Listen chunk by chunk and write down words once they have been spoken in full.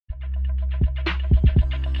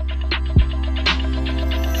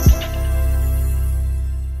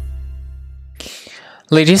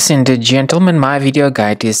Ladies and gentlemen, my video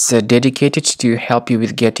guide is dedicated to help you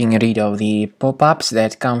with getting rid of the pop-ups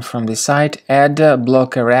that come from the site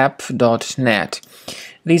adblockerApp.net.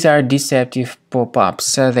 These are deceptive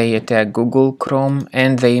pop-ups. They attack Google Chrome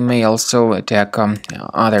and they may also attack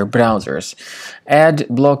other browsers.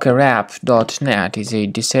 AdblockerApp.net is a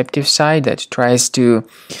deceptive site that tries to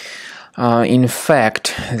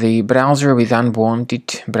infect the browser with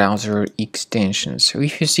unwanted browser extensions. So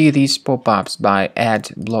if you see these pop-ups by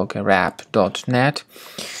adblockerApp.net,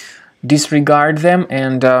 disregard them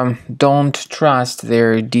and don't trust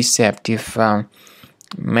their deceptive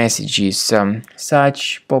messages.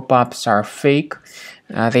 Such pop-ups are fake.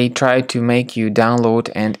 They try to make you download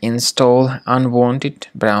and install unwanted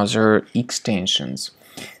browser extensions.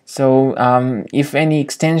 So if any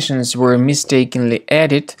extensions were mistakenly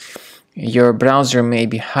added, your browser may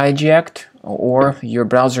be hijacked or your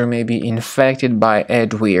browser may be infected by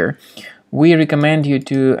adware. We recommend you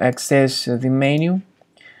to access the menu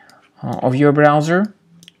of your browser,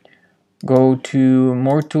 go to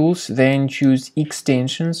More Tools, then choose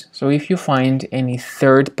Extensions. So if you find any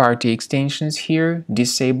third-party extensions here,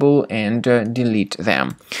 disable and delete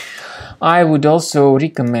them. I would also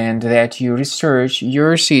recommend that you research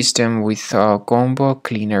your system with Combo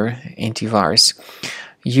Cleaner antivirus.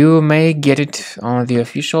 You may get it on the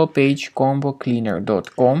official page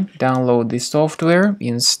combocleaner.com. Download the software,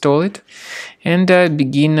 install it, and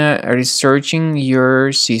begin researching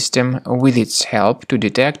your system with its help to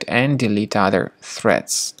detect and delete other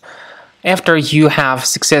threats. After you have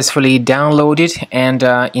successfully downloaded and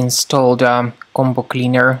installed Combo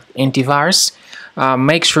Cleaner antivirus,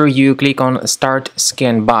 make sure you click on Start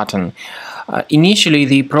Scan button. Initially,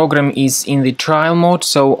 the program is in the trial mode,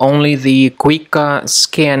 so only the quick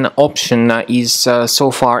scan option is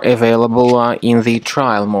so far available in the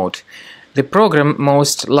trial mode. The program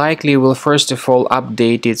most likely will first of all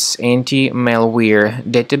update its anti-malware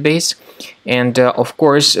database, and of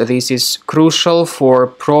course this is crucial for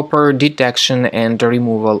proper detection and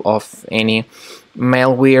removal of any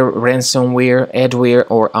malware, ransomware, adware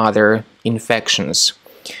or other infections.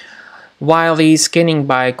 While the scanning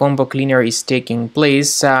by Combo Cleaner is taking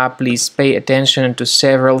place, please pay attention to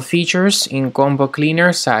several features in Combo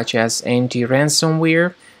Cleaner, such as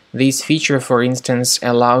anti-ransomware. This feature, for instance,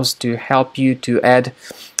 allows to help you to add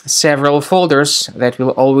several folders that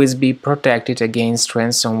will always be protected against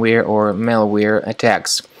ransomware or malware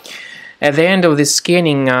attacks. At the end of the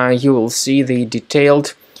scanning, you will see the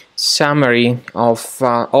detailed summary of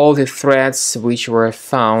all the threats which were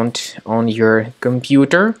found on your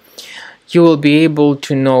computer. You will be able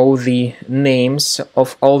to know the names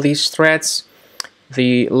of all these threats,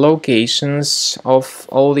 the locations of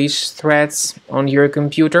all these threats on your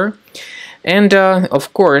computer, and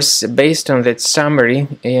of course, based on that summary,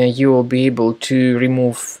 you will be able to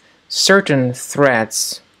remove certain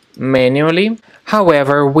threats manually.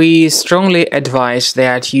 However, we strongly advise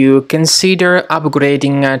that you consider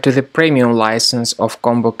upgrading to the premium license of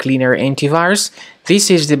Combo Cleaner antivirus. This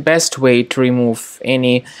is the best way to remove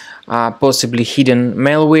any possibly hidden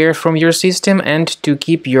malware from your system and to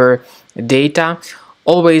keep your data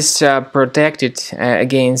always protected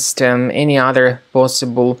against any other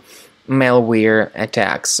possible malware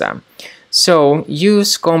attacks. So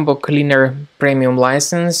use Combo Cleaner Premium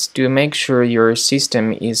license to make sure your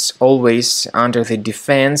system is always under the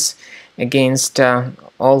defense against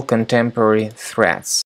all contemporary threats.